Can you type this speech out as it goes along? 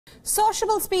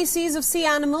Sociable species of sea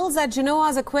animals at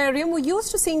Genoa's Aquarium were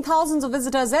used to seeing thousands of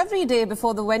visitors every day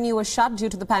before the venue was shut due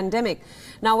to the pandemic.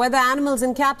 Now, whether animals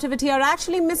in captivity are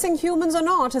actually missing humans or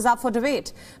not is up for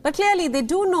debate. But clearly, they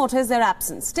do notice their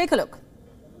absence. Take a look.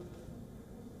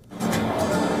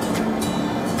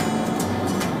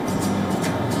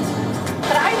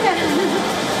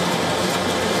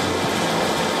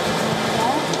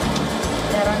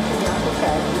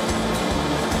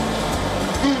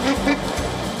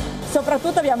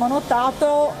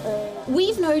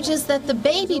 We've noticed that the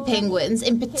baby penguins,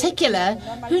 in particular,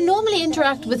 who normally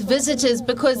interact with visitors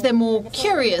because they're more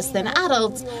curious than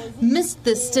adults, missed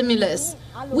this stimulus.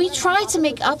 We try to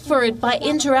make up for it by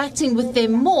interacting with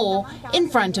them more in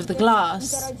front of the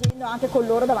glass.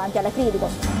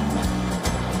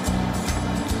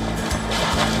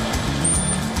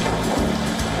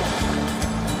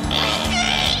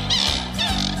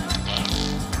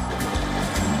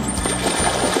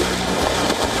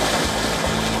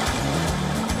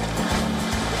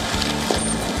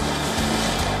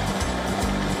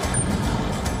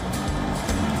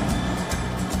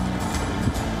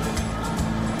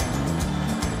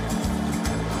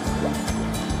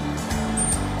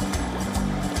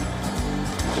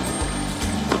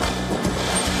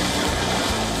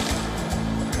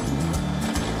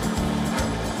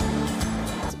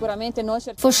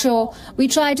 For sure, we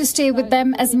try to stay with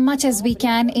them as much as we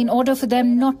can in order for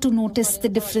them not to notice the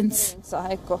difference.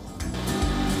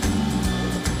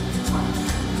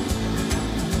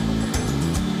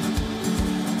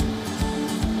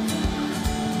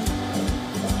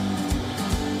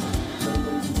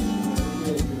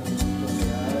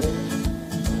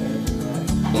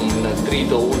 Un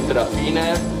trito ultra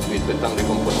fine rispettando I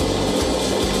componenti.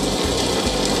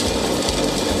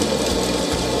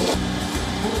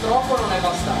 Purtroppo non è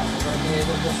bastato perché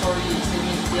dopo solo I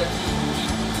segmenti attivi.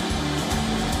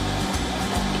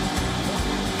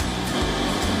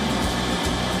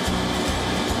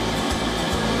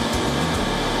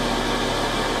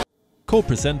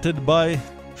 Co-presented by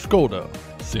Skoda.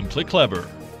 Simply clever.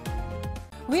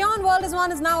 WION World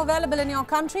is now available in your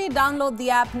country. Download the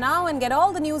app now and get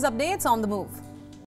all the news updates on the move.